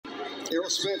Errol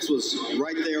Spence was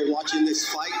right there watching this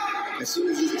fight. As soon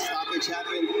as this stoppage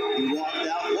happened, he walked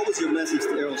out. What was your message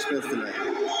to Errol Spence tonight?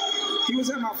 He was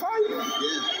at my fight?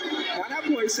 Yeah. Now that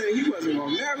boy said he wasn't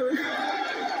gonna never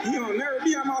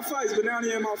be at my fights, but now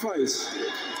he at my fights.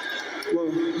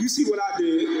 Well, you see what I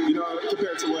did, you know,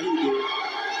 compared to what he did.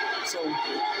 So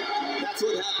that's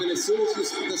what happened. As soon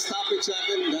as the stoppage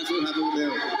happened, that's what happened with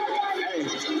Errol.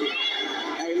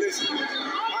 Hey, listen.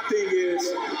 My thing is,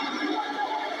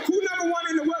 who number one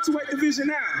in the welterweight division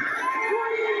now?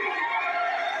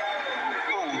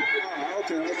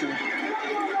 Okay.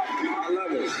 I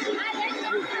love it.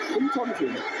 Who are you talking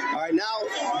to? All right, now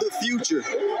the future.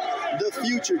 The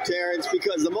future, Terrence,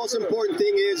 because the most important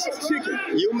thing is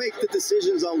you make the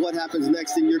decisions on what happens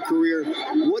next in your career.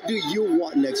 What do you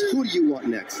want next? Who do you want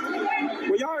next?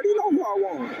 Well, you already know who I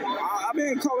want. I've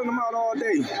been calling them out all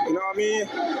day. You know what I mean?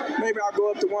 Maybe I'll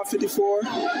go up to 154.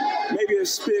 Maybe if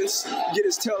Spence get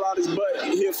his tail out his butt,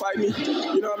 he'll fight me.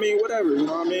 You know what I mean? Whatever. You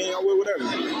know what I mean? I will whatever.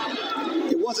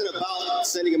 It wasn't about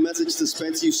sending a message to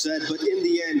Spence, you said, but in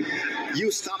the end,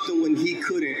 you stopped him when he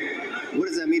couldn't. What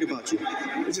does that mean about you?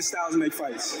 It's just styles make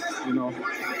fights, you know.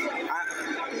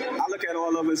 I look at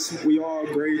all of us, we all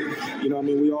great, you know what I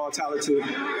mean? We all talented.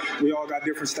 We all got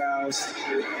different styles,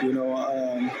 you know.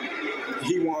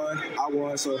 He won, I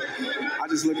won, so I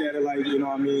just look at it like, you know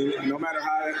what I mean? No matter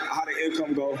how the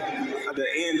outcome go, at the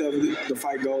end of the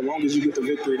fight go, as long as you get the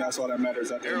victory, that's all that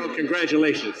matters. Errol,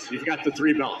 congratulations. You've got the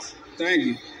 3 belts. Thank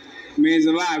you. It means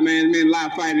a lot, man. It means a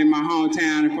lot fighting in my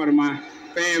hometown in front of my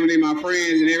family, my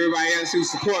friends, and everybody else who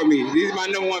support me. These are my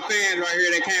number 1 fans right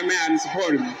here that came out and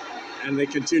supported me. And they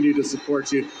continue to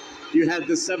support you. You had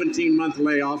the 17-month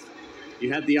layoff.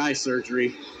 You had the eye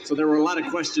surgery. So there were a lot of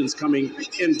questions coming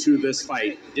into this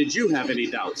fight. Did you have any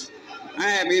doubts? I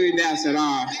didn't have any doubts at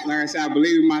all. Like I said, I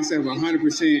believe in myself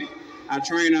 100%. I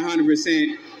trained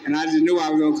 100%, and I just knew I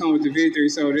was going to come with the victory.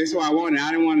 So that's what I wanted.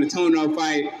 I didn't want a tune-up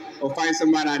fight or fight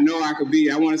somebody I know I could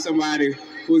beat. I wanted somebody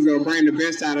who was going to bring the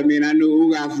best out of me, and I knew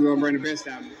Ugas was going to bring the best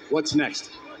out of me. What's next?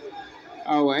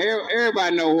 Oh, well,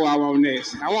 everybody know who I want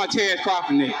next. I want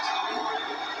Crawford next.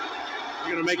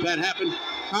 You're going to make that happen?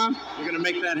 Huh? You're going to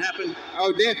make that happen?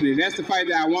 Oh, definitely. That's the fight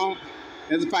that I want.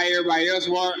 That's the fight everybody else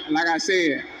want. Like I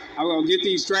said, I'm going to get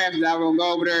these straps and I'm going to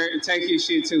go over there and take his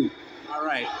shit too. All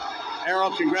right.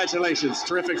 Errol, congratulations.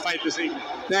 Terrific fight this evening.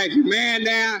 Thank you. Man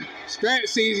down. Strap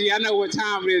season. I know what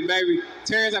time it is, baby.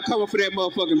 Terrence, I'm coming for that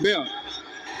motherfucking belt.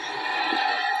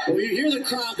 Well, you hear the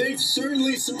crowd. They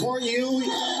certainly support you.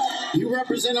 You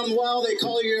represent them well. They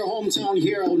call you your hometown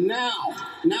hero.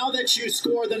 Now that you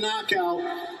scored the knockout,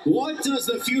 what does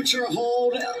the future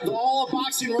hold? All of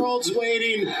boxing world's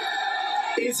waiting.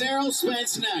 Is Errol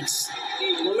Spence next?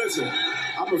 Well, listen,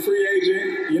 I'm a free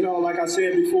agent. You know, like I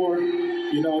said before,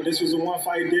 you know, this was a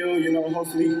 1-fight deal. You know,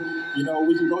 hopefully, you know,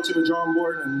 we can go to the drawing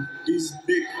board and these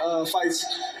big fights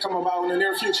come about in the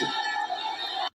near future.